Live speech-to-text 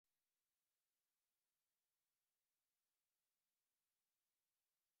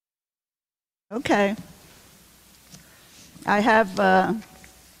Okay. I have,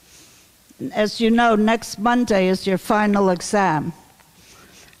 as you know, next Monday is your final exam.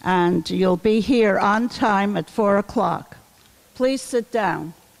 And you'll be here on time at 4 o'clock. Please sit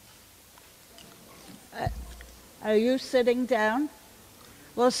down. Are you sitting down?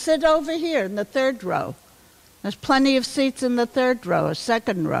 Well, sit over here in the third row. There's plenty of seats in the third row, or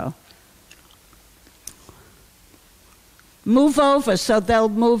second row. Move over so they'll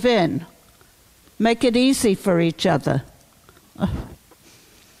move in. Make it easy for each other.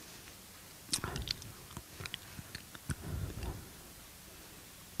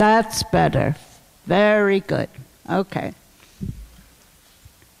 That's better. Very good. Okay.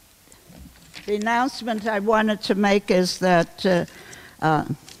 The announcement I wanted to make is that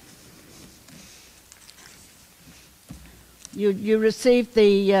you received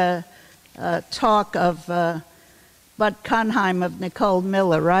the talk of Bud Conheim of Nicole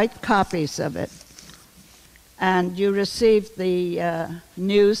Miller, right? Copies of it. And you received the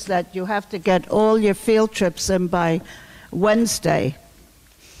news that you have to get all your field trips in by Wednesday.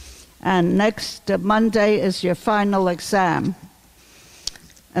 And next Monday is your final exam.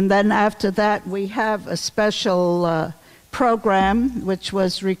 And then after that, we have a special program which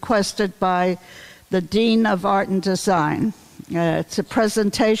was requested by the Dean of Art and Design. It's a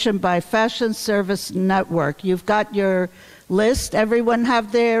presentation by Fashion Service Network. You've got your list. Everyone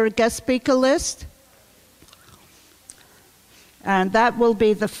have their guest speaker list? And that will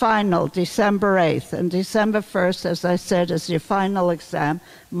be the final, December 8th. And December 1st, as I said, is your final exam.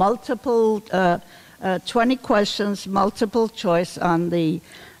 Multiple, 20 questions, multiple choice on the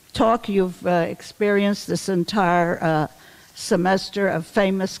talk you've experienced this entire semester of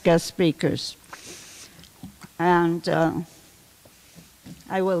famous guest speakers. And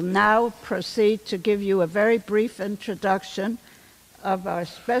I will now proceed to give you a very brief introduction of our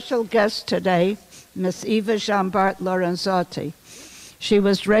special guest today, Miss Eva Jeanbart-Lorenzotti. She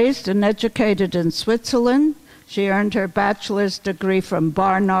was raised and educated in Switzerland. She earned her bachelor's degree from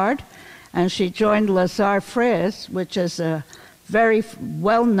Barnard, and she joined Lazare Frères, which is a very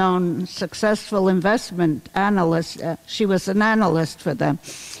well-known, successful investment analyst. She was an analyst for them.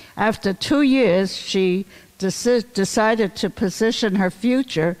 After 2 years, she decided to position her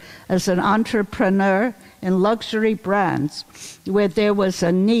future as an entrepreneur in luxury brands, where there was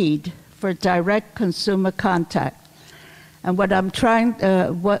a need for direct consumer contact. And what I'm trying,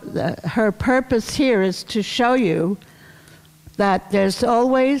 her purpose here is to show you that there's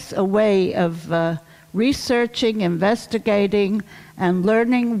always a way of researching, investigating, and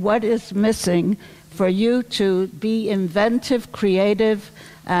learning what is missing for you to be inventive, creative,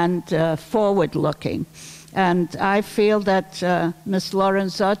 and forward-looking. And I feel that Ms.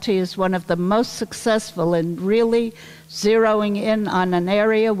 Lorenzotti is one of the most successful in really zeroing in on an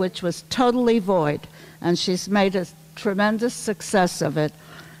area which was totally void. And she's made a tremendous success of it.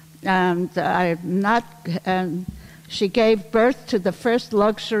 And she gave birth to the first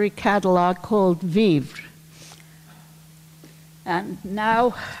luxury catalog called Vivre. And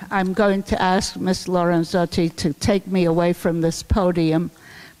now I'm going to ask Ms. Lorenzotti to take me away from this podium.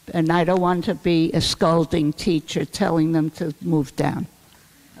 And I don't want to be a scolding teacher telling them to move down.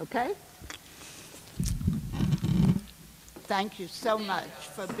 Okay? Thank you so much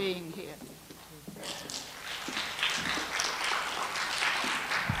for being here.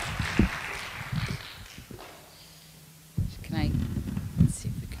 Let's see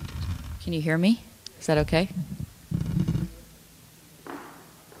if we can you hear me? Is that okay?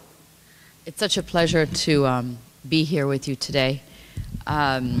 It's such a pleasure to be here with you today.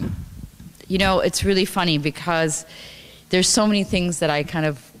 You know, it's really funny because there's so many things that I kind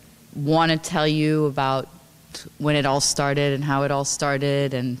of want to tell you about when it all started and how it all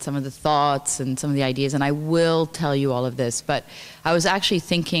started and some of the thoughts and some of the ideas, and I will tell you all of this. But I was actually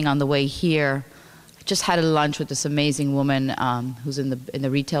thinking on the way here, I just had a lunch with this amazing woman who's in the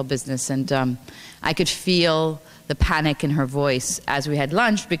retail business, and I could feel the panic in her voice as we had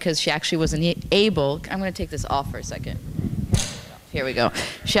lunch because she actually wasn't able, I'm going to take this off for a second. Here we go.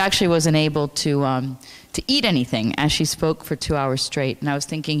 She actually wasn't able to eat anything as she spoke for 2 hours straight. And I was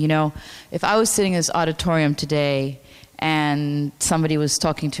thinking, you know, if I was sitting in this auditorium today and somebody was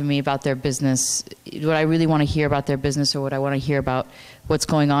talking to me about their business, would I really want to hear about their business, or would I want to hear about what's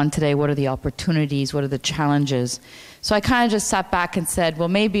going on today? What are the opportunities? What are the challenges? So I kind of just sat back and said, well,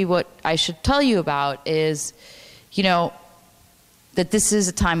 maybe what I should tell you about is, you know, that this is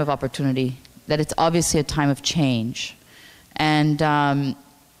a time of opportunity, that it's obviously a time of change. And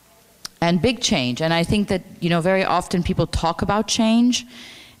big change. And I think that, you know, very often people talk about change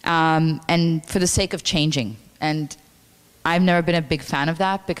and for the sake of changing. And I've never been a big fan of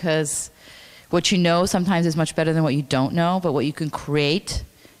that because What you know sometimes is much better than what you don't know, but what you can create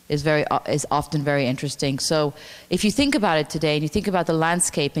is often very interesting. So if you think about it today and you think about the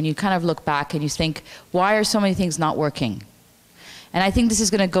landscape and you kind of look back and you think, why are so many things not working? And I think this is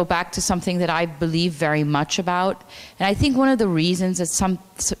going to go back to something that I believe very much about. And I think one of the reasons that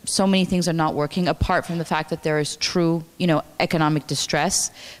so many things are not working, apart from the fact that there is true, economic distress,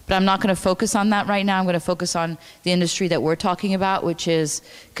 but I'm not going to focus on that right now. I'm going to focus on the industry that we're talking about, which is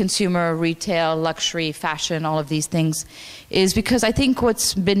consumer, retail, luxury, fashion, all of these things, is because I think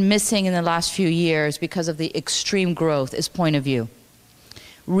what's been missing in the last few years because of the extreme growth is point of view.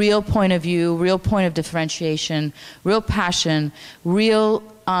 Real point of view, real point of differentiation, real passion, real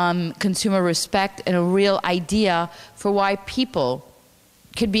consumer respect, and a real idea for why people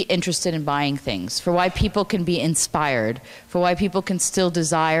could be interested in buying things, for why people can be inspired, for why people can still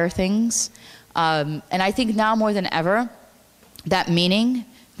desire things. And I think now more than ever, that meaning,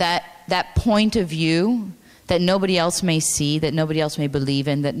 that point of view that nobody else may see, that nobody else may believe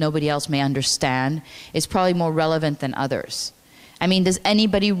in, that nobody else may understand, is probably more relevant than others. I mean, does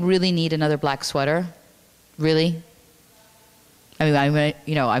anybody really need another black sweater? Really? I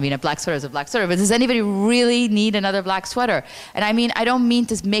mean, a black sweater is a black sweater, but does anybody really need another black sweater? And I mean, I don't mean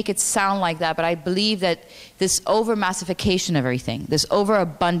to make it sound like that, but I believe that this over-massification of everything, this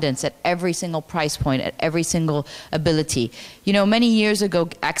overabundance at every single price point, at every single ability. Many years ago,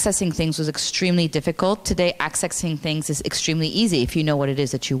 accessing things was extremely difficult. Today, accessing things is extremely easy if you know what it is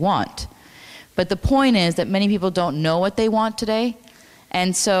that you want. But the point is that many people don't know what they want today.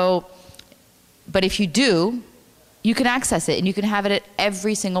 And so, but if you do, you can access it and you can have it at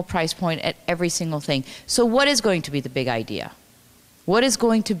every single price point, at every single thing. So what is going to be the big idea? What is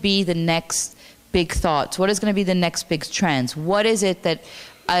going to be the next big thoughts? What is going to be the next big trends? What is it that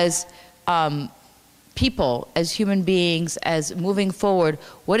as people, as human beings, as moving forward,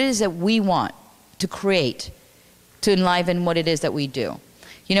 what is it that we want to create to enliven what it is that we do?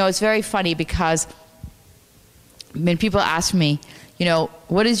 It's very funny because when people ask me,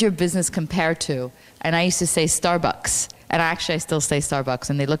 what is your business compared to? And I used to say Starbucks. And I still say Starbucks.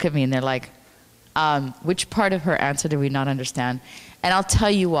 And they look at me and they're like, which part of her answer do we not understand? And I'll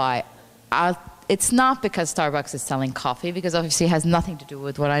tell you why. It's not because Starbucks is selling coffee, because obviously it has nothing to do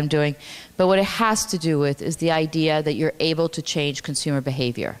with what I'm doing. But what it has to do with is the idea that you're able to change consumer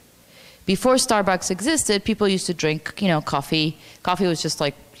behavior. Before Starbucks existed, people used to drink, coffee. Coffee was just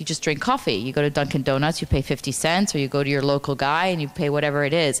like, you just drink coffee. You go to Dunkin' Donuts, you pay 50 cents, or you go to your local guy and you pay whatever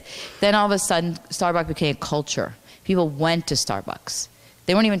it is. Then all of a sudden, Starbucks became a culture. People went to Starbucks.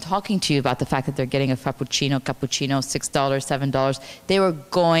 They weren't even talking to you about the fact that they're getting a cappuccino, $6, $7. They were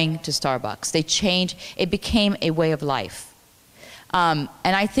going to Starbucks. They changed. It became a way of life. And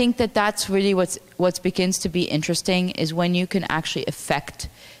I think that that's really what begins to be interesting, is when you can actually affect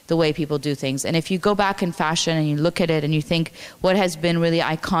the way people do things. And if you go back in fashion and you look at it and you think what has been really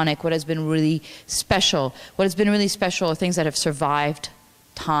iconic, what has been really special, are things that have survived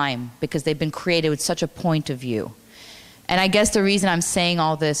time because they've been created with such a point of view. And I guess the reason I'm saying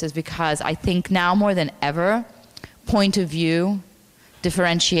all this is because I think now more than ever, point of view,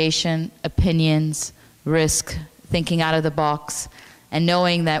 differentiation, opinions, risk, thinking out of the box, and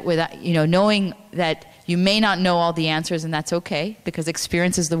knowing that knowing that you may not know all the answers, and that's okay, because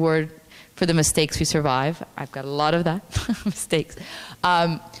experience is the word for the mistakes we survive. I've got a lot of that, mistakes,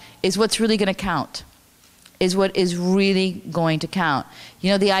 is what's really going to count, is what is really going to count.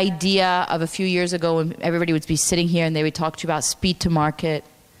 The idea of a few years ago when everybody would be sitting here and they would talk to you about speed to market,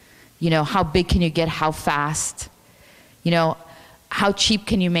 how big can you get, how fast, how cheap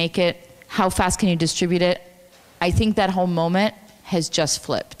can you make it, how fast can you distribute it. I think that whole moment has just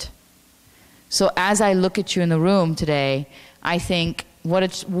flipped. So as I look at you in the room today, I think, what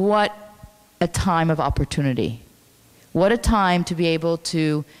a time of opportunity. What a time to be able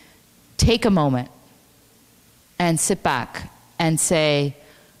to take a moment and sit back and say,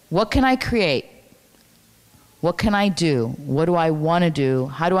 what can I create? What can I do? What do I want to do?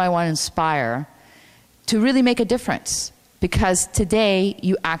 How do I want to inspire to really make a difference? Because today,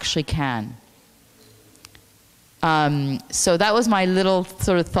 you actually can. So that was my little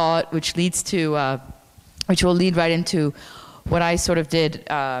sort of thought, which will lead right into what I sort of did,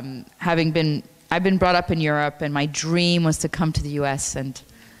 I've been brought up in Europe, and my dream was to come to the US, and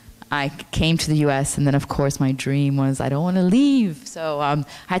I came to the US, and then of course my dream was I don't want to leave. So I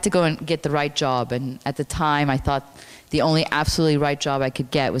had to go and get the right job, and at the time I thought the only absolutely right job I could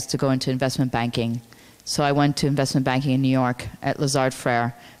get was to go into investment banking. So I went to investment banking in New York at Lazard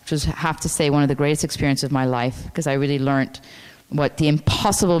Frères, which was, I have to say, one of the greatest experiences of my life, because I really learned what the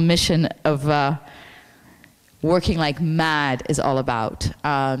impossible mission of working like mad is all about.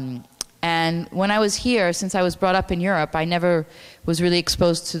 And when I was here, since I was brought up in Europe, I never was really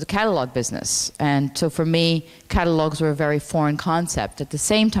exposed to the catalog business. And so for me, catalogs were a very foreign concept. At the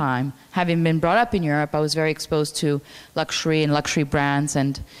same time, having been brought up in Europe, I was very exposed to luxury and luxury brands.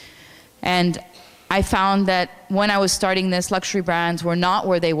 And I found that when I was starting this, luxury brands were not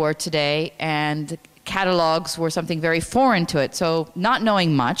where they were today, and catalogs were something very foreign to it. So not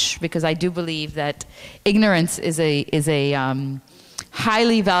knowing much, because I do believe that ignorance is a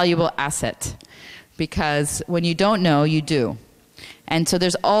highly valuable asset, because when you don't know, you do. And so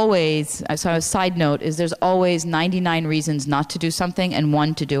there's always, so a side note is there's always 99 reasons not to do something and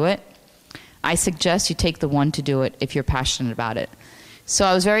 1 to do it. I suggest you take the 1 to do it if you're passionate about it. So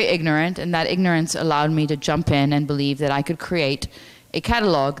I was very ignorant, and that ignorance allowed me to jump in and believe that I could create a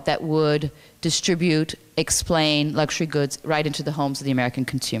catalog that would distribute, explain luxury goods right into the homes of the American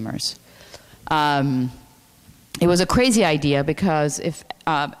consumers. It was a crazy idea, because if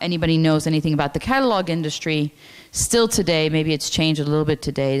anybody knows anything about the catalog industry, still today, maybe it's changed a little bit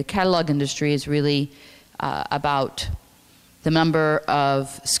today, the catalog industry is really about the number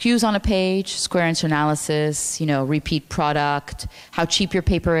of SKUs on a page, square inch analysis, you know, repeat product, how cheap your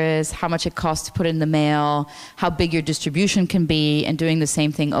paper is, how much it costs to put in the mail, how big your distribution can be, and doing the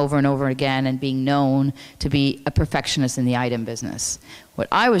same thing over and over again and being known to be a perfectionist in the item business. What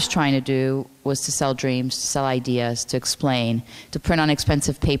I was trying to do was to sell dreams, to sell ideas, to explain, to print on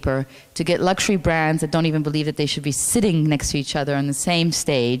expensive paper, to get luxury brands that don't even believe that they should be sitting next to each other on the same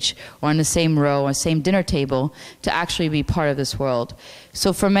stage or on the same row or same dinner table to actually be part of this world.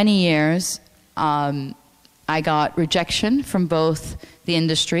 So for many years, I got rejection from both the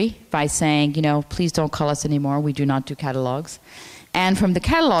industry by saying, you know, please don't call us anymore, we do not do catalogs. And from the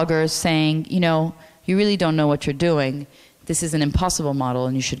catalogers saying, you know, you really don't know what you're doing. This is an impossible model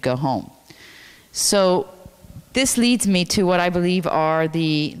and you should go home. So this leads me to what I believe are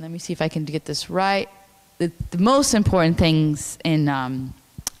the, let me see if I can get this right, the most important things in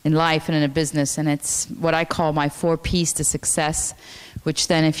life and in a business, and it's what I call my 4 P's to success, which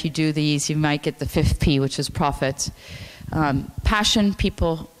then if you do these, you might get the 5th P, which is profit. Passion,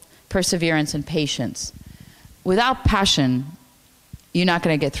 people, perseverance, and patience. Without passion, you're not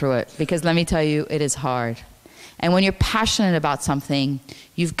going to get through it, because let me tell you, it is hard. And when you're passionate about something,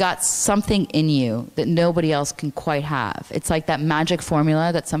 you've got something in you that nobody else can quite have. It's like that magic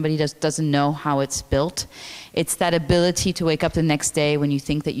formula that somebody just doesn't know how it's built. It's that ability to wake up the next day when you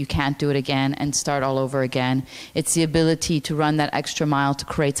think that you can't do it again and start all over again. It's the ability to run that extra mile to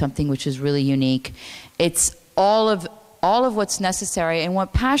create something which is really unique. It's all of what's necessary. And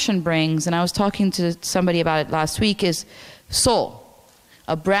what passion brings, and I was talking to somebody about it last week, is soul.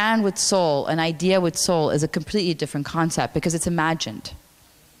 A brand with soul, an idea with soul, is a completely different concept, because it's imagined.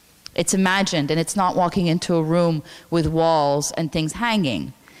 It's imagined, and it's not walking into a room with walls and things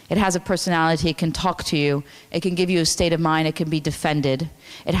hanging. It has a personality, it can talk to you, it can give you a state of mind, it can be defended.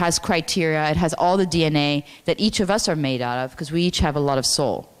 It has criteria, it has all the DNA that each of us are made out of, because we each have a lot of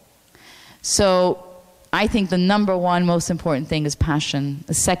soul. So I think the #1 most important thing is passion.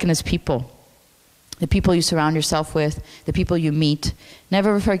 The second is people. The people you surround yourself with, the people you meet.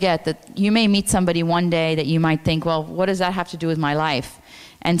 Never forget that you may meet somebody one day that you might think, well, what does that have to do with my life?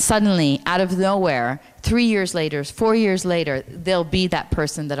 And suddenly, out of nowhere, 3 years later, 4 years later, they'll be that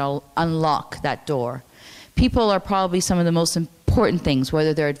person that'll unlock that door. People are probably some of the most important things,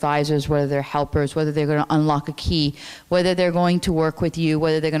 whether they're advisors, whether they're helpers, whether they're going to unlock a key, whether they're going to work with you,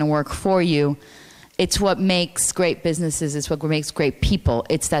 whether they're going to work for you. It's what makes great businesses, it's what makes great people.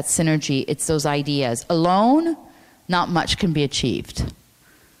 It's that synergy, it's those ideas. Alone, not much can be achieved.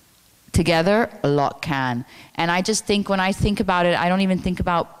 Together, a lot can. And I just think, when I think about it, I don't even think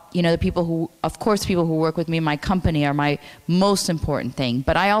about, you know, the people who, of course, people who work with me in my company are my most important thing.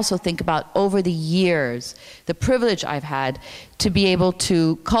 But I also think about, over the years, the privilege I've had to be able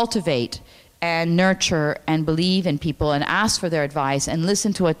to cultivate and nurture and believe in people and ask for their advice and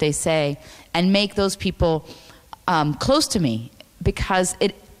listen to what they say and make those people close to me, because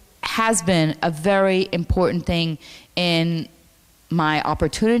it has been a very important thing in my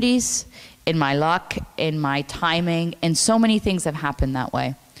opportunities, in my luck, in my timing, and so many things have happened that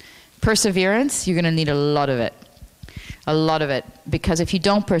way. Perseverance, you're going to need a lot of it. A lot of it. Because if you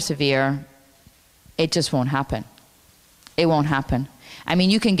don't persevere, it just won't happen. It won't happen. I mean,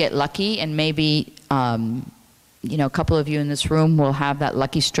 you can get lucky, and maybe, you know, a couple of you in this room will have that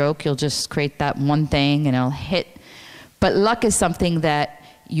lucky stroke. You'll just create that one thing and it'll hit. But luck is something that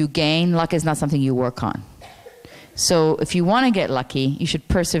you gain. Luck is not something you work on. So if you want to get lucky, you should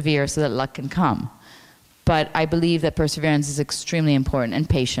persevere so that luck can come. But I believe that perseverance is extremely important, and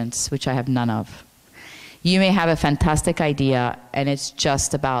patience, which I have none of. You may have a fantastic idea, and it's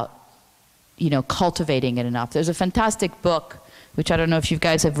just about cultivating it enough. There's a fantastic book, which I don't know if you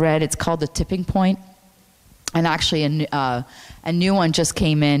guys have read. It's called The Tipping Point. And actually, a new one just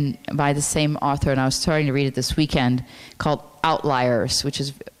came in by the same author, and I was starting to read it this weekend, called Outliers, which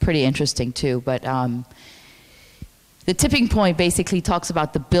is pretty interesting too. But The Tipping Point basically talks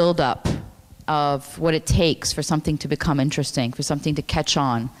about the buildup of what it takes for something to become interesting, for something to catch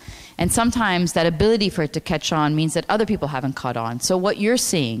on. And sometimes that ability for it to catch on means that other people haven't caught on. So what you're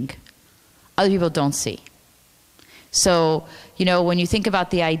seeing, other people don't see. So, when you think about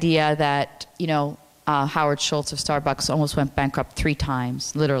the idea that, Howard Schultz of Starbucks almost went bankrupt 3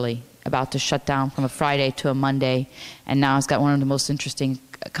 times, literally, about to shut down from a Friday to a Monday, and now it's got one of the most interesting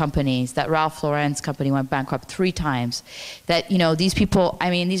companies. That Ralph Lauren's company went bankrupt 3 times. That, these people,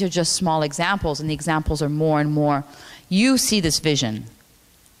 these are just small examples, and the examples are more and more. You see this vision,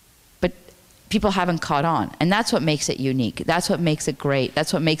 but people haven't caught on, and that's what makes it unique. That's what makes it great.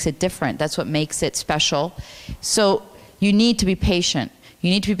 That's what makes it different. That's what makes it special. So you need to be patient. You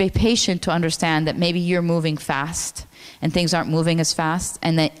need to be patient to understand that maybe you're moving fast and things aren't moving as fast,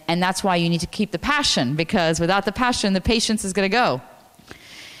 and that's why you need to keep the passion, because without the passion, the patience is going to go.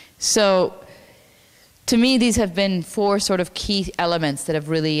 So to me, these have been 4 sort of key elements that have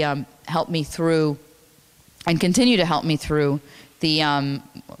really helped me through and continue to help me through the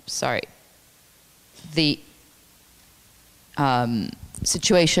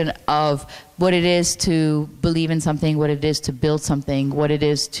situation of what it is to believe in something, what it is to build something, what it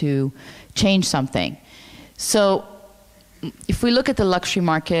is to change something. So if we look at the luxury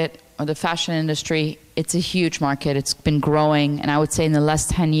market or the fashion industry, it's a huge market. It's been growing, and I would say in the last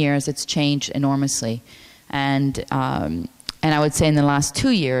 10 years it's changed enormously. And I would say in the last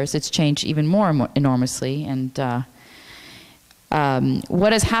 2 years it's changed even more enormously. And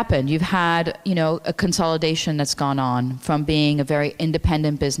what has happened? You've had, a consolidation that's gone on from being a very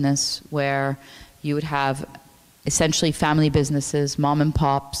independent business where you would have essentially family businesses, mom and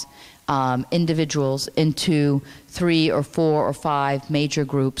pops, individuals, into 3 or 4 or 5 major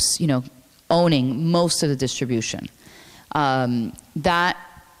groups, owning most of the distribution. That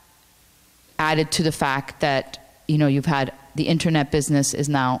added to the fact that, you've had the internet business is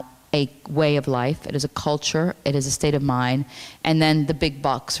now a way of life, it is a culture, it is a state of mind, and then the big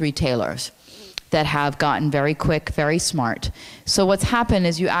box retailers that have gotten very quick, very smart. So what's happened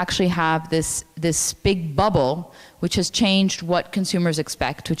is you actually have this big bubble which has changed what consumers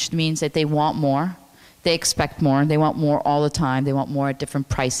expect, which means that they want more, they expect more, they want more all the time, they want more at different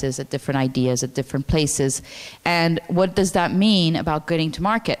prices, at different ideas, at different places. And what does that mean about getting to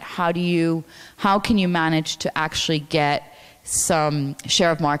market? How can you manage to actually get some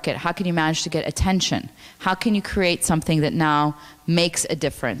share of market? How can you manage to get attention? How can you create something that now makes a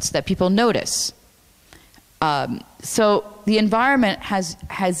difference, that people notice? So the environment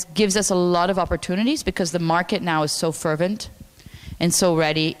gives us a lot of opportunities because the market now is so fervent and so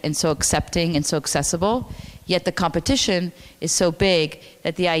ready and so accepting and so accessible, yet the competition is so big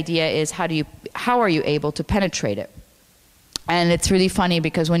that the idea is how are you able to penetrate it? And it's really funny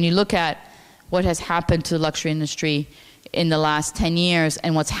because when you look at what has happened to the luxury industry in the last 10 years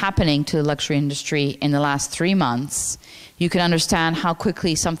and what's happening to the luxury industry in the last 3 months, you can understand how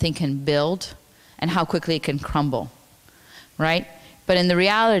quickly something can build and how quickly it can crumble, right? But in the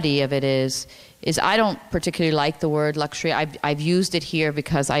reality of it is I don't particularly like the word luxury. I've used it here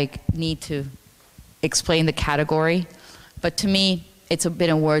because I need to explain the category. But to me, it's been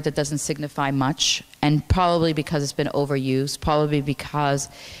a word that doesn't signify much, and probably because it's been overused, probably because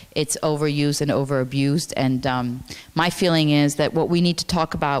it's overused and overabused. And my feeling is that what we need to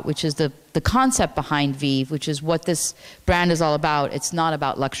talk about, which is the concept behind Vive, which is what this brand is all about, it's not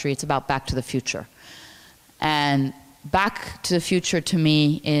about luxury, it's about back to the future. And back to the future to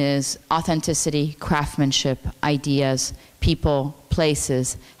me is authenticity, craftsmanship, ideas, people,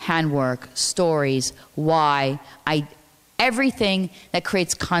 places, handwork, stories, why, everything that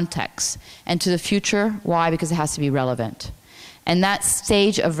creates context. And to the future, why? Because it has to be relevant. And that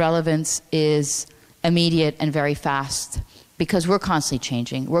stage of relevance is immediate and very fast because we're constantly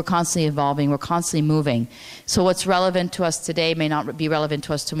changing, we're constantly evolving, we're constantly moving. So what's relevant to us today may not be relevant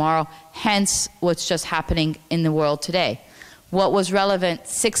to us tomorrow, hence what's just happening in the world today. What was relevant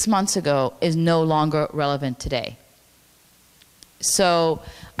 6 months ago is no longer relevant today. So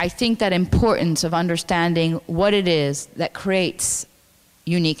I think that importance of understanding what it is that creates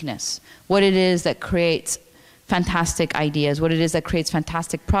uniqueness, what it is that creates fantastic ideas, what it is that creates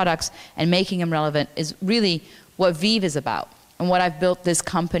fantastic products and making them relevant is really what Vive is about and what I've built this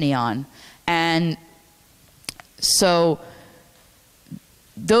company on. And so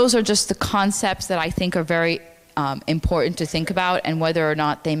those are just the concepts that I think are very important to think about and whether or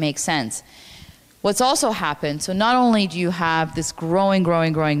not they make sense. What's also happened, so not only do you have this growing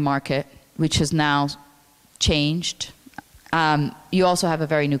market, which has now changed, you also have a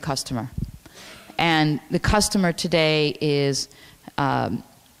very new customer. And the customer today is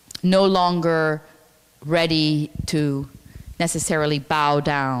no longer ready to necessarily bow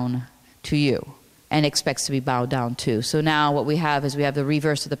down to you and expects to be bowed down to. So now what we have is we have the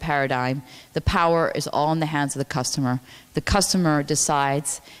reverse of the paradigm. The power is all in the hands of the customer. The customer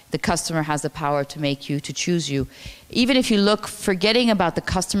decides. The customer has the power to make you, to choose you. Even if you look, forgetting about the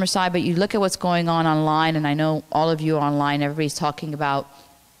customer side, but you look at what's going on online, and I know all of you online, everybody's talking about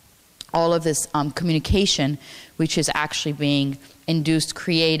all of this communication, which is actually being induced,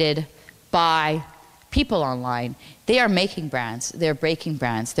 created by people online. They are making brands, they're breaking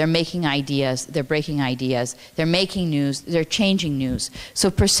brands, they're making ideas, they're breaking ideas, they're making news, they're changing news.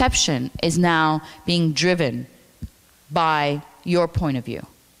 So perception is now being driven by your point of view,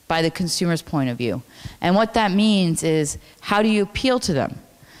 by the consumer's point of view. And what that means is, how do you appeal to them?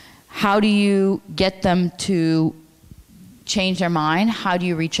 How do you get them to change their mind? How do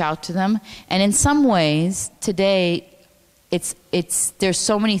you reach out to them? And in some ways, today, there's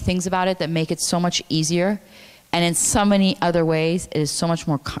so many things about it that make it so much easier, and in so many other ways it is so much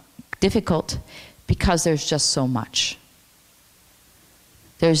more difficult because there's just so much.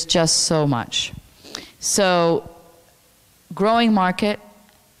 There's just so much. So, growing market,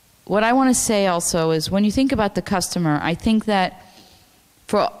 what I want to say also is, when you think about the customer, I think that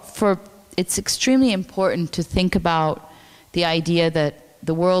it's extremely important to think about the idea that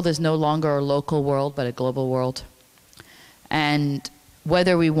the world is no longer a local world but a global world. And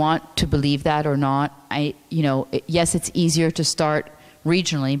whether we want to believe that or not, yes, it's easier to start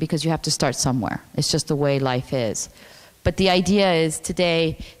regionally because you have to start somewhere. It's just the way life is. But the idea is,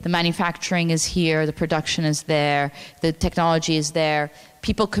 today, the manufacturing is here, the production is there, the technology is there,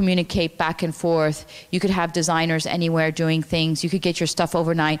 people communicate back and forth, you could have designers anywhere doing things, you could get your stuff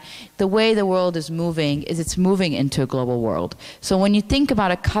overnight. The way the world is moving is it's moving into a global world. So when you think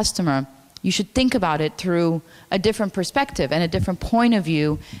about a customer, you should think about it through a different perspective and a different point of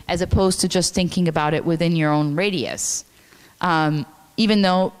view, as opposed to just thinking about it within your own radius. Even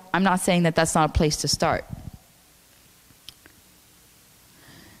though I'm not saying that that's not a place to start.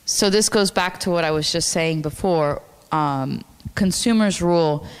 So this goes back to what I was just saying before, consumers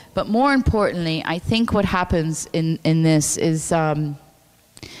rule. But more importantly, I think what happens in this is the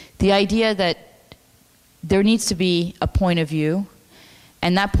idea that there needs to be a point of view,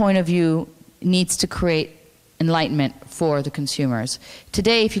 and that point of view needs to create enlightenment for the consumers.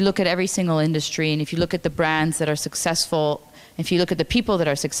 Today, if you look at every single industry, and if you look at the brands that are successful, if you look at the people that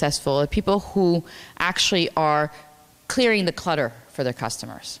are successful, the people who actually are clearing the clutter for their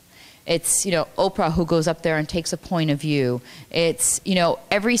customers. It's, Oprah, who goes up there and takes a point of view. It's,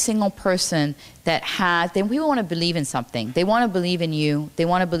 every single person that we want to believe in something. They want to believe in you. They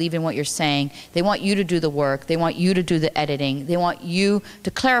want to believe in what you're saying. They want you to do the work. They want you to do the editing. They want you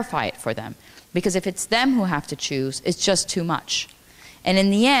to clarify it for them. Because if it's them who have to choose, it's just too much. And in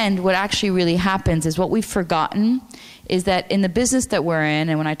the end, what actually really happens is, what we've forgotten is that in the business that we're in,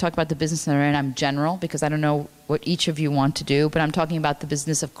 and when I talk about the business that we're in, I'm general, because I don't know what each of you want to do, but I'm talking about the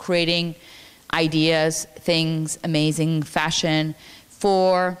business of creating ideas, things, amazing fashion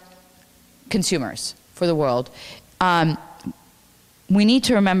for consumers, for the world. We need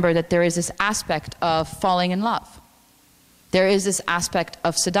to remember that there is this aspect of falling in love. There is this aspect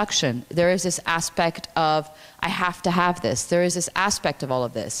of seduction. There is this aspect of, I have to have this. There is this aspect of all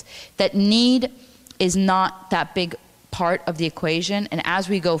of this. That need is not that big part of the equation, and as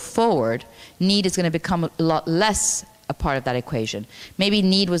we go forward, need is going to become a lot less a part of that equation. Maybe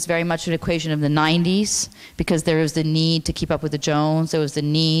need was very much an equation of the 90s, because there was the need to keep up with the Jones. There was the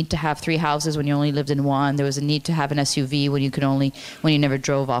need to have 3 houses when you only lived in one. There was a need to have an SUV when you never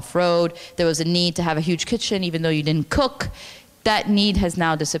drove off-road. There was a need to have a huge kitchen even though you didn't cook. That need has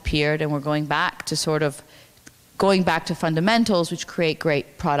now disappeared, and we're going back to fundamentals, which create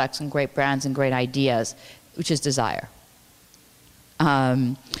great products and great brands and great ideas, which is desire.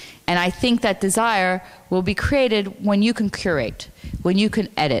 And I think that desire will be created when you can curate, when you can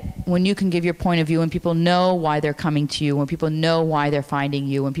edit, when you can give your point of view, when people know why they're coming to you, when people know why they're finding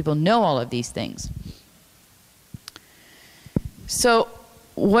you, when people know all of these things. So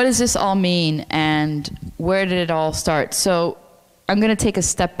what does this all mean, and where did it all start? So I'm going to take a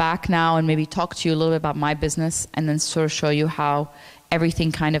step back now and maybe talk to you a little bit about my business, and then sort of show you how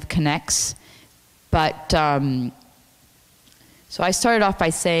everything kind of connects. But so I started off by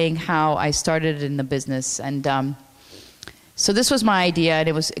saying how I started in the business, and so this was my idea, and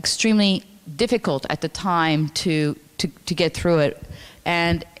it was extremely difficult at the time to get through it.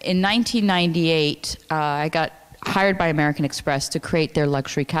 And in 1998, I got hired by American Express to create their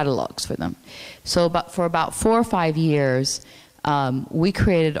luxury catalogs for them. So for about 4 or 5 years, we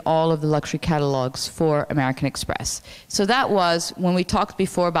created all of the luxury catalogs for American Express. So that was, when we talked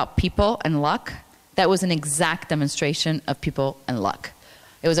before about people and luck, that was an exact demonstration of people and luck.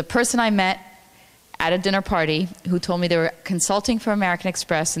 It was a person I met at a dinner party who told me they were consulting for American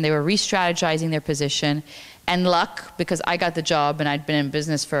Express and they were re-strategizing their position. And luck, because I got the job and I'd been in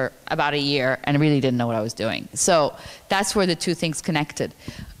business for about a year and really didn't know what I was doing. So that's where the two things connected.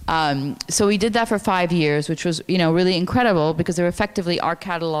 So we did that for 5 years, which was, really incredible because they were effectively our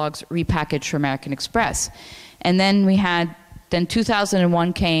catalogs repackaged for American Express. And then then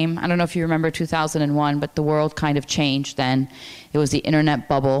 2001 came. I don't know if you remember 2001, but the world kind of changed then. It was the internet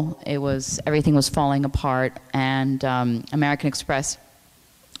bubble. Everything was falling apart, and American Express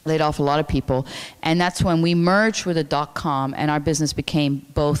laid off a lot of people. And that's when we merged with a .com, and our business became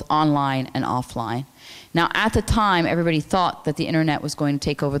both online and offline. Now, at the time, everybody thought that the internet was going to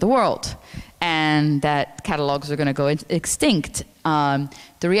take over the world and that catalogs are going to go extinct. The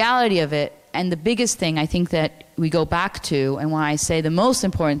reality of it, and the biggest thing I think that we go back to, and why I say the most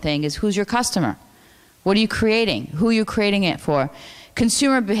important thing, is who's your customer? What are you creating? Who are you creating it for?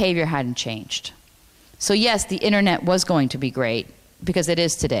 Consumer behavior hadn't changed. So yes, the internet was going to be great, because it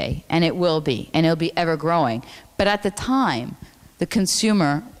is today, and it will be, and it'll be ever growing. But at the time, the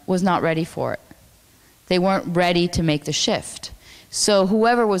consumer was not ready for it. They weren't ready to make the shift. So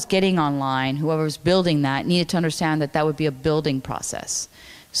whoever was getting online, whoever was building that, needed to understand that that would be a building process.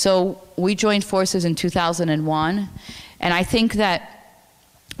 So we joined forces in 2001, and I think that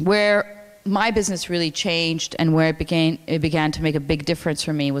where my business really changed and where it began to make a big difference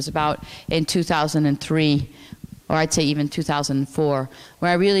for me was about in 2003, or I'd say even 2004,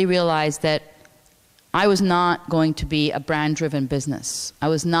 where I really realized that I was not going to be a brand-driven business. I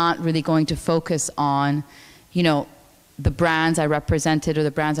was not really going to focus on, the brands I represented or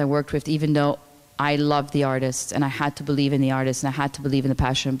the brands I worked with, even though I loved the artists and I had to believe in the artists and I had to believe in the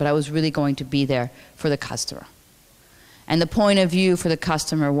passion, but I was really going to be there for the customer. And the point of view for the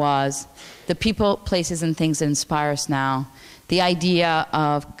customer was the people, places, and things that inspire us now, the idea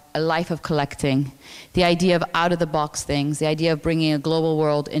of a life of collecting, the idea of out-of-the-box things, the idea of bringing a global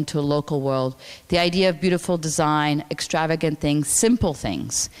world into a local world, the idea of beautiful design, extravagant things, simple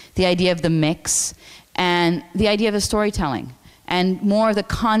things, the idea of the mix, and the idea of the storytelling, and more of the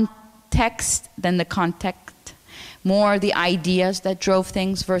context than the context, more the ideas that drove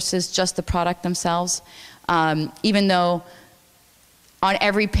things versus just the product themselves. Even though on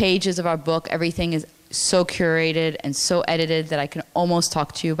every pages of our book, everything is so curated and so edited that I can almost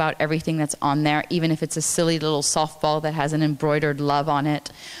talk to you about everything that's on there, even if it's a silly little softball that has an embroidered love on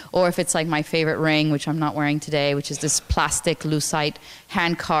it, or if it's like my favorite ring, which I'm not wearing today, which is this plastic lucite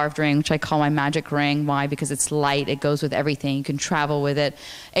hand-carved ring, which I call my magic ring. Why? Because it's light, it goes with everything, you can travel with it,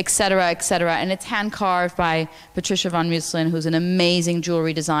 etc., etc. And it's hand-carved by Patricia von Muslin, who's an amazing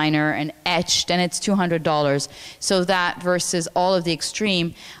jewelry designer, and etched, and it's $200. So that versus all of the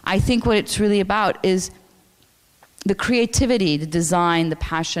extreme, I think what it's really about is the creativity, the design, the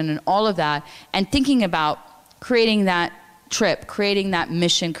passion, and all of that, and thinking about creating that trip, creating that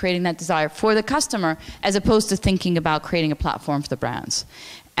mission, creating that desire for the customer, as opposed to thinking about creating a platform for the brands.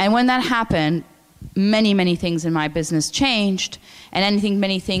 And when that happened, many, many things in my business changed, and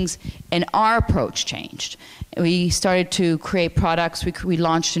many things in our approach changed. We started to create products. We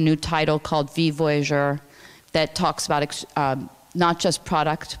launched a new title called Vie Voyageur that talks about not just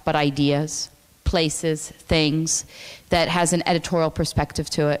product, but ideas, places, things, that has an editorial perspective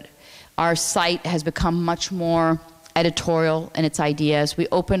to it. Our site has become much more editorial in its ideas. We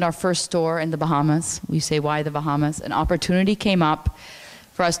opened our first store in the Bahamas. We say, why the Bahamas? An opportunity came up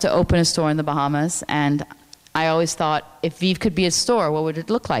for us to open a store in the Bahamas, and I always thought, if Vive could be a store, what would it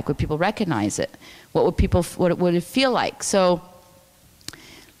look like? Would people recognize it? What would it feel like? So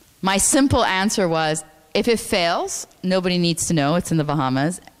my simple answer was, if it fails, nobody needs to know it's in the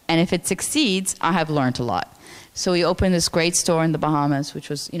Bahamas. And if it succeeds, I have learned a lot. So we opened this great store in the Bahamas, which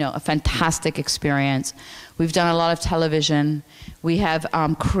was, a fantastic experience. We've done a lot of television. We have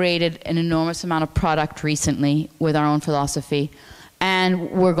created an enormous amount of product recently with our own philosophy. And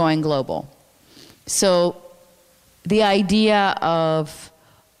we're going global. So the idea of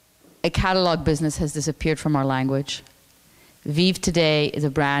a catalog business has disappeared from our language. Vive today is a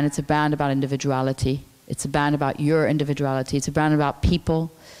brand. It's a brand about individuality. It's a brand about your individuality. It's a brand about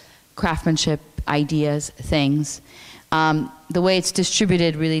people, craftsmanship, ideas, things. The way it's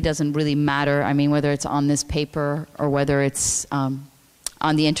distributed really doesn't really matter. I mean, whether it's on this paper or whether it's on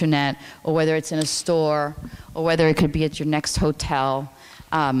the internet or whether it's in a store or whether it could be at your next hotel.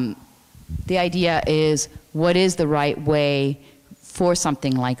 The idea is, what is the right way for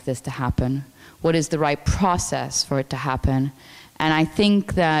something like this to happen? What is the right process for it to happen? And I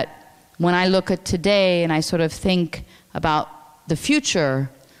think that when I look at today and I sort of think about the future,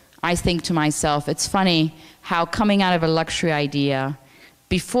 I think to myself, it's funny how coming out of a luxury idea,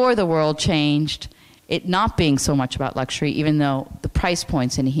 before the world changed, it not being so much about luxury, even though the price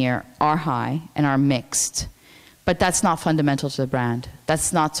points in here are high and are mixed. But that's not fundamental to the brand.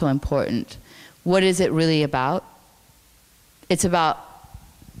 That's not so important. What is it really about? It's about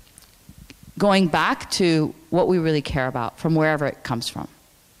going back to what we really care about, from wherever it comes from,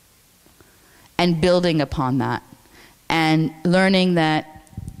 and building upon that, and learning that,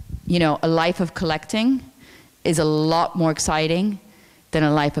 you know, a life of collecting is a lot more exciting than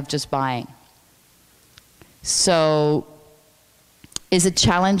a life of just buying. So, is it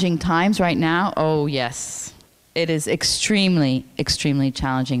challenging times right now? Oh, yes. It is extremely, extremely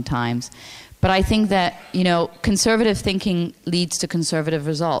challenging times. But I think that, you know, conservative thinking leads to conservative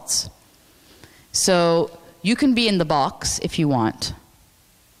results. So, you can be in the box if you want.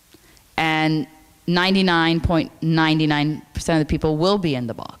 And 99.99% of the people will be in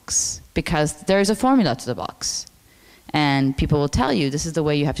the box, because there's a formula to the box. And people will tell you, this is the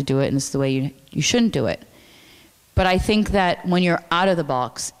way you have to do it, and this is the way you shouldn't do it. But I think that when you're out of the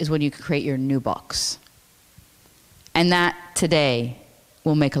box is when you create your new box. And that, today,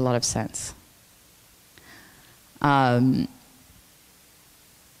 will make a lot of sense. I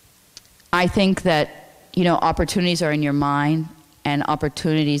think that, you know, opportunities are in your mind, and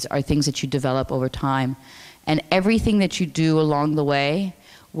opportunities are things that you develop over time. And everything that you do along the way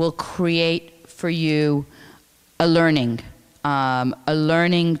will create for you a learning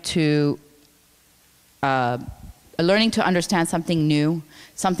to understand something new,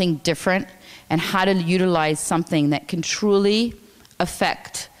 something different, and how to utilize something that can truly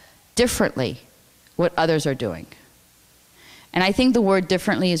affect differently what others are doing. And I think the word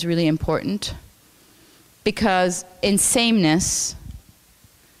differently is really important, because in sameness,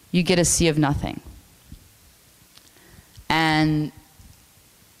 you get a sea of nothing. And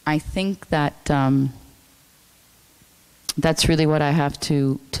I think that that's really what I have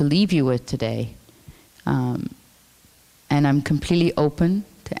to leave you with today. And I'm completely open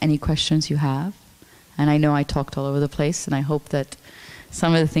to any questions you have. And I know I talked all over the place, and I hope that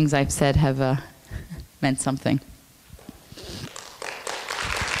some of the things I've said have meant something.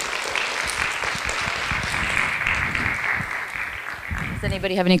 Does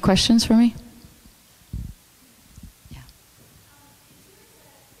anybody have any questions for me?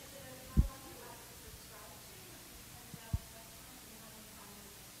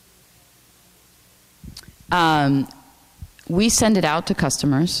 We send it out to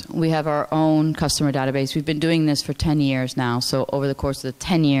customers. We have our own customer database. We've been doing this for 10 years now. So over the course of the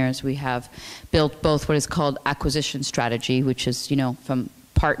 10 years, we have built both what is called acquisition strategy, which is, you know, from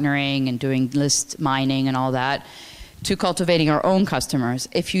partnering and doing list mining and all that, to cultivating our own customers.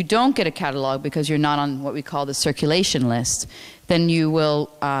 If you don't get a catalog because you're not on what we call the circulation list, then you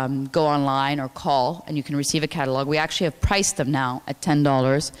will go online or call and you can receive a catalog. We actually have priced them now at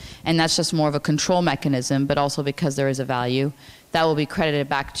 $10, and that's just more of a control mechanism, but also because there is a value that will be credited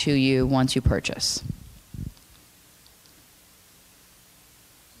back to you once you purchase.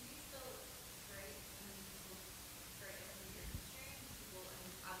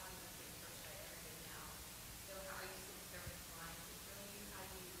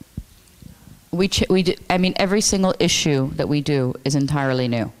 I mean, every single issue that we do is entirely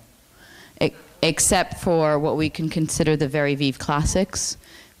new, except for what we can consider the very vive classics,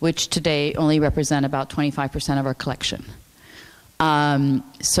 which today only represent about 25% of our collection.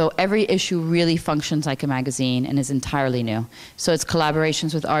 So every issue really functions like a magazine and is entirely new. So it's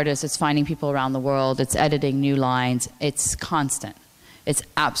collaborations with artists, it's finding people around the world, it's editing new lines, it's constant. It's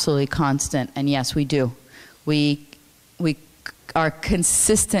absolutely constant, and yes, we do. We are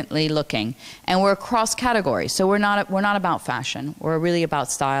consistently looking, and we're across categories. So we're not about fashion. We're really about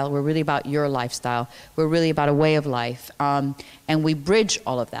style. We're really about your lifestyle. We're really about a way of life, and we bridge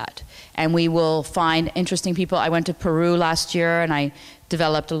all of that. And we will find interesting people. I went to Peru last year, and I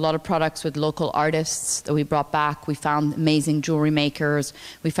developed a lot of products with local artists that we brought back. We found amazing jewelry makers.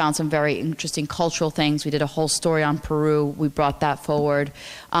 We found some very interesting cultural things. We did a whole story on Peru. We brought that forward.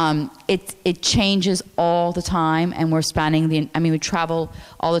 It changes all the time, and we're spanning we travel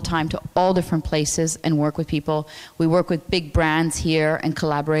all the time to all different places and work with people. We work with big brands here and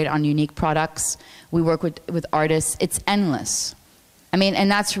collaborate on unique products. We work with artists. It's endless. I mean,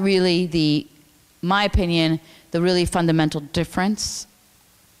 and that's really my opinion, the really fundamental difference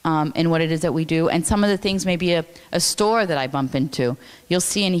in what it is that we do. And some of the things may be a store that I bump into. You'll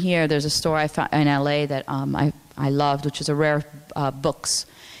see in here, there's a store I found in LA that I loved, which is a Rare Books.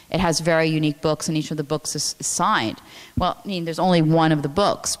 It has very unique books, and each of the books is signed. Well, I mean, there's only one of the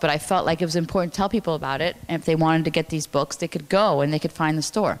books, but I felt like it was important to tell people about it. And if they wanted to get these books, they could go and they could find the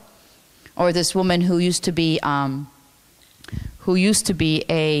store. Or this woman who used to be a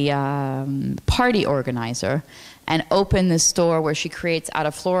party organizer and opened this store where she creates out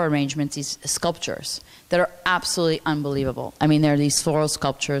of floral arrangements these sculptures that are absolutely unbelievable. I mean, there are these floral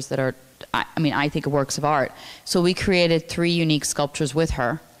sculptures that are, I think, works of art. So we created 3 unique sculptures with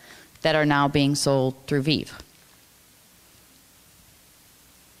her that are now being sold through Vive.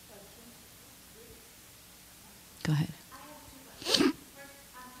 Go ahead.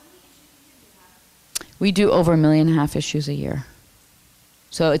 We do over 1.5 million issues a year.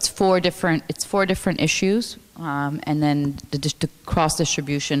 So it's 4 different issues, and then the cross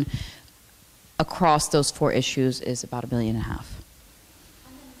distribution across those 4 issues is about 1.5 million.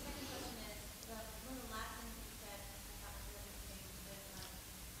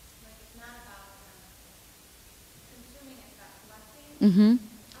 Mm-hmm.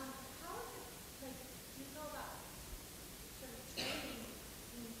 How is it, like, do you know about sort of trading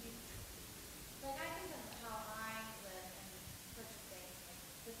in the future? Like, I think of how I live and purchase things, like,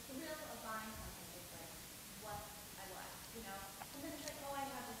 the thrill of buying something is, like, what I like, you know? And then it's like, oh, I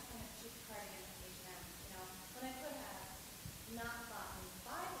have this kind of cheap cardigan from H&M, you know? When I could have not bought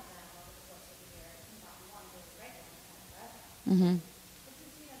 5 of them over the course of the year and bought one really great one and had forever. Mm-hmm. This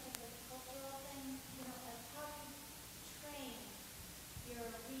is, you know, just like a cultural thing, you know, like, how do you train your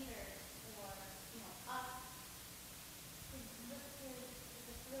readers or, you know, us to look to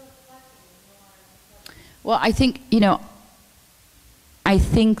the thrill of collecting more? Well, I think, I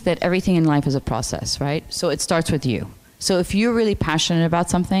think that everything in life is a process, right? So it starts with you. So if you're really passionate about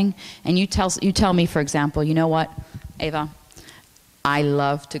something and you tell me, for example, you know what, Eva, I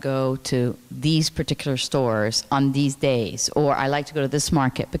love to go to these particular stores on these days, or I like to go to this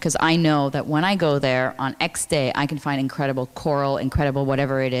market because I know that when I go there on X day, I can find incredible coral, incredible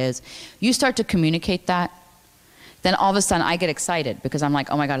whatever it is. You start to communicate that, then all of a sudden I get excited because I'm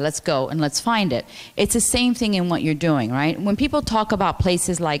like, oh my God, let's go and let's find it. It's the same thing in what you're doing, right? When people talk about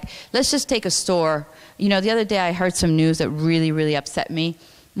places like, let's just take a store. You know, the other day I heard some news that really, really upset me.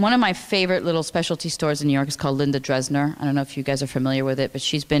 One of my favorite little specialty stores in New York is called Linda Dresner. I don't know if you guys are familiar with it, but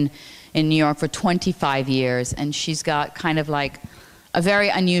she's been in New York for 25 years, and she's got kind of like a very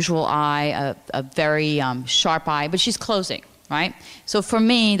unusual eye, a very sharp eye, but she's closing, right? So for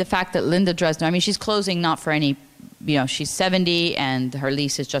me, the fact that Linda Dresner, I mean, she's closing not for any, she's 70 and her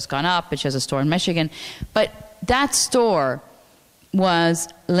lease has just gone up, and she has a store in Michigan, but that store was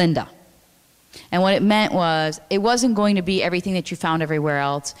Linda. And what it meant was, it wasn't going to be everything that you found everywhere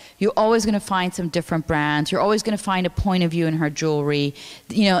else. You're always going to find some different brands. You're always going to find a point of view in her jewelry.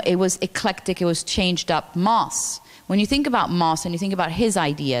 It was eclectic. It was changed up. Moss. When you think about Moss and you think about his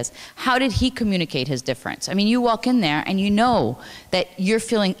ideas, how did he communicate his difference? I mean, you walk in there and you know that you're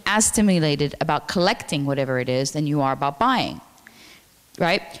feeling as stimulated about collecting whatever it is than you are about buying.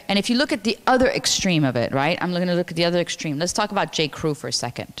 Right? And if you look at the other extreme of it, right? I'm going to look at the other extreme. Let's talk about J. Crew for a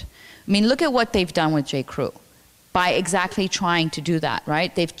second. I mean, look at what they've done with J. Crew by exactly trying to do that,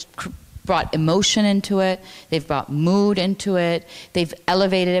 right? They've brought emotion into it. They've brought mood into it. They've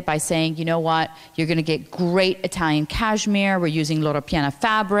elevated it by saying, you know what, you're going to get great Italian cashmere. We're using Loro Piana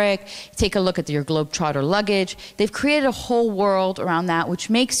fabric. Take a look at your Globetrotter luggage. They've created a whole world around that, which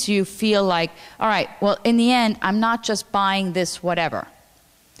makes you feel like, all right, well, in the end, I'm not just buying this whatever,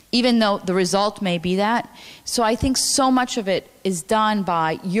 even though the result may be that. So I think so much of it is done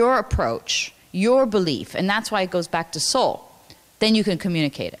by your approach, your belief, and that's why it goes back to soul. Then you can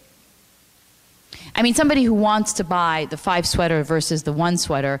communicate it. I mean, somebody who wants to buy the 5 sweater versus the 1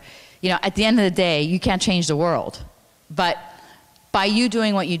 sweater, at the end of the day, you can't change the world. But by you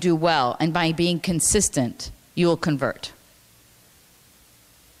doing what you do well and by being consistent, you will convert.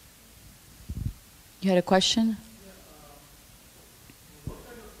 You had a question?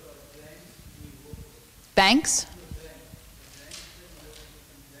 Banks?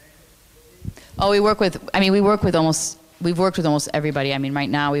 Oh, we've worked with almost everybody. I mean, right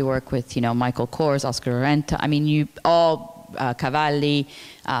now we work with, Michael Kors, Oscar Renta. I mean, Cavalli,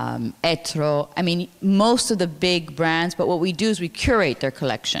 Etro. I mean, most of the big brands, but what we do is we curate their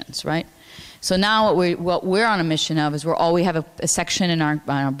collections, right? So now what we're on a mission of is we have a section in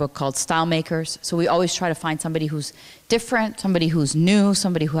our book called Style Makers. So we always try to find somebody who's different, somebody who's new,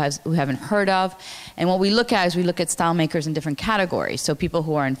 somebody who haven't heard of. And what we look at is we look at style makers in different categories. So people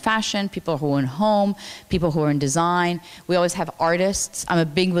who are in fashion, people who are in home, people who are in design. We always have artists. I'm a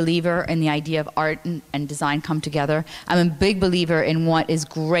big believer in the idea of art and design come together. I'm a big believer in what is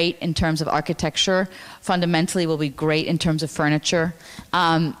great in terms of architecture, fundamentally will be great in terms of furniture.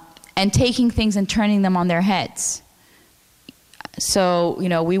 And taking things and turning them on their heads. So, you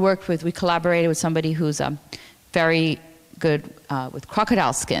know, we collaborated with somebody who's very good with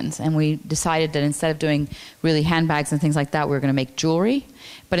crocodile skins, and we decided that instead of doing really handbags and things like that, we were going to make jewelry.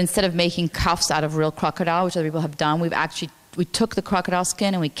 But instead of making cuffs out of real crocodile, which other people have done, we took the crocodile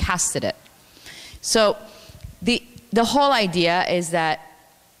skin and we casted it. So the whole idea is that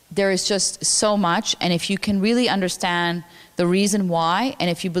there is just so much, and if you can really understand the reason why, and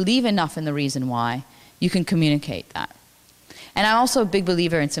if you believe enough in the reason why, you can communicate that. And I'm also a big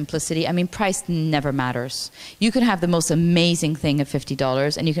believer in simplicity. I mean, price never matters. You can have the most amazing thing at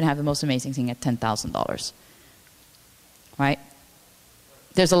 $50, and you can have the most amazing thing at $10,000. Right?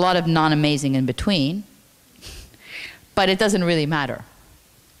 There's a lot of non-amazing in between, but it doesn't really matter.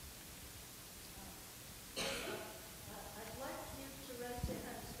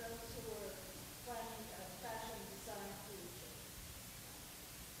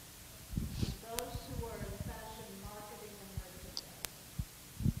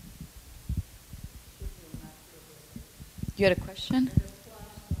 You had a question?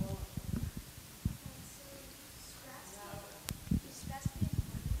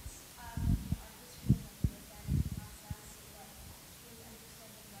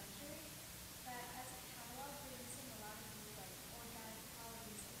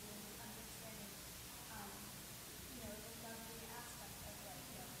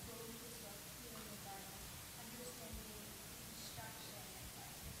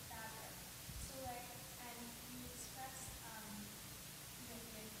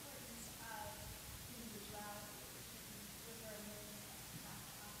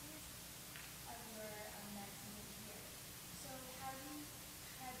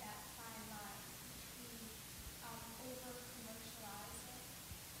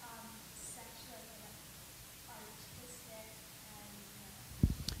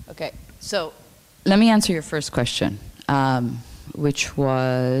 Okay, so let me answer your first question, which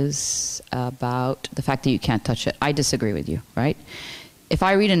was about the fact that you can't touch it. I disagree with you, right? If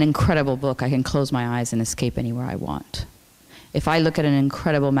I read an incredible book, I can close my eyes and escape anywhere I want. If I look at an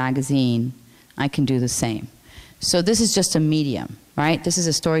incredible magazine, I can do the same. So this is just a medium, right? This is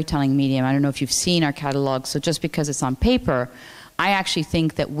a storytelling medium. I don't know if you've seen our catalog, so just because it's on paper, I actually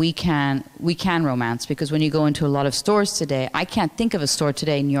think that we can romance, because when you go into a lot of stores today, I can't think of a store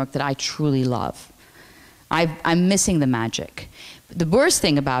today in New York that I truly love. I'm missing the magic. The worst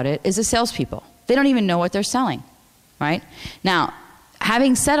thing about it is the salespeople. They don't even know what they're selling, right? Now,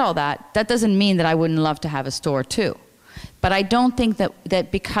 having said all that, that doesn't mean that I wouldn't love to have a store too. But I don't think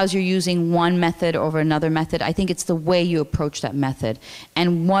that because you're using one method over another method, I think it's the way you approach that method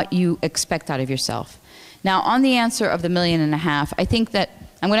and what you expect out of yourself. Now, on the answer of the $1.5 million, I think that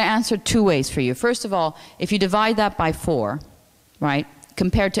I'm going to answer two ways for you. First of all, if you divide that by 4, right,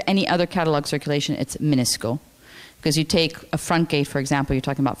 compared to any other catalog circulation, it's minuscule. Because you take a front gate, for example, you're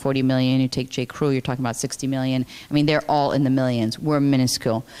talking about 40 million. You take J. Crew, you're talking about 60 million. I mean, they're all in the millions. We're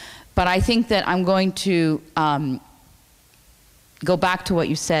minuscule. But I think that I'm going to go back to what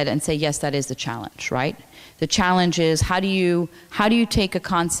you said and say, yes, that is the challenge, right? The challenge is how do you take a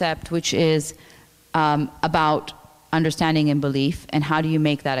concept which is about understanding and belief, and how do you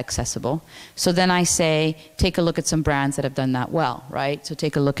make that accessible? So then I say, take a look at some brands that have done that well, right? So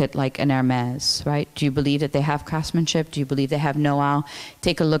take a look at like an Hermes, right? Do you believe that they have craftsmanship? Do you believe they have know-how?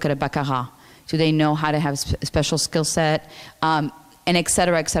 Take a look at a Baccarat. Do they know how to have a special skill set? And et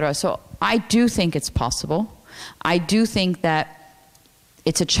cetera, et cetera. So I do think it's possible. I do think that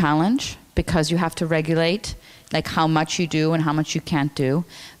it's a challenge because you have to regulate like how much you do and how much you can't do.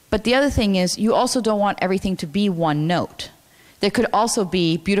 But the other thing is, you also don't want everything to be one note. There could also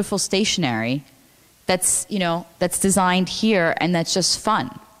be beautiful stationery that's, you know, that's designed here and that's just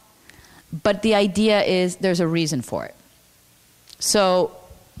fun. But the idea is there's a reason for it. So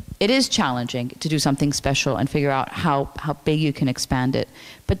it is challenging to do something special and figure out how big you can expand it.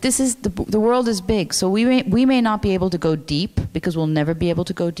 But this is, the world is big, so we may not be able to go deep, because we'll never be able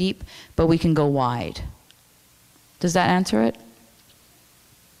to go deep, but we can go wide. Does that answer it?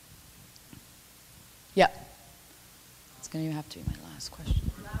 Yeah. It's going to have to be my last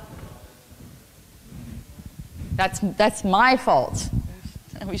question. That's my fault.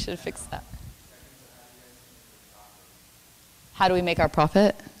 We should fix that. How do we make our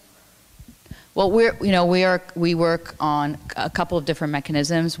profit? Well, we work on a couple of different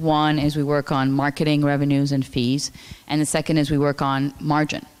mechanisms. One is we work on marketing, revenues, and fees, and the second is we work on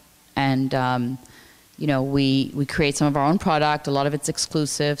margin. And we create some of our own product. A lot of it's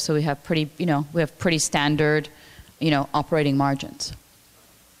exclusive, so we have pretty standard, operating margins.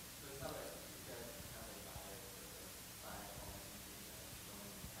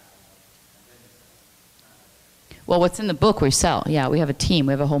 Well, what's in the book we sell. Yeah, we have a team.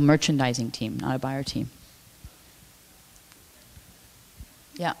 We have a whole merchandising team, not a buyer team.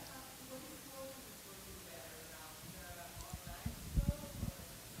 Yeah.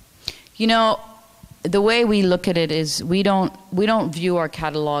 The way we look at it is we don't view our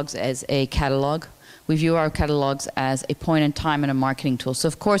catalogs as a catalog. We view our catalogs as a point in time and a marketing tool. So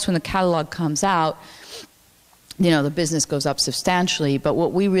of course, when the catalog comes out, the business goes up substantially. But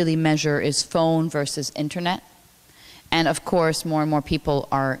what we really measure is phone versus internet. And of course, more and more people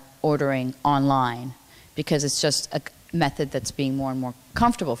are ordering online because it's just a method that's being more and more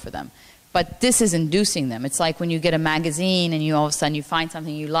comfortable for them. But this is inducing them. It's like when you get a magazine and all of a sudden you find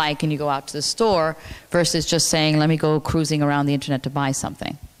something you like and you go out to the store versus just saying, let me go cruising around the internet to buy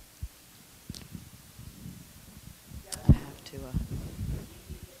something. I have to,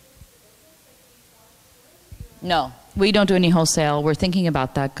 No, we don't do any wholesale. We're thinking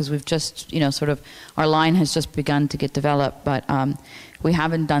about that because we've just, our line has just begun to get developed, but we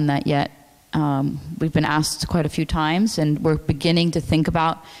haven't done that yet. We've been asked quite a few times, and we're beginning to think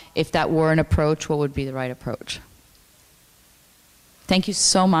about if that were an approach, what would be the right approach. Thank you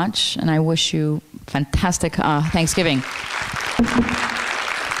so much, and I wish you fantastic Thanksgiving.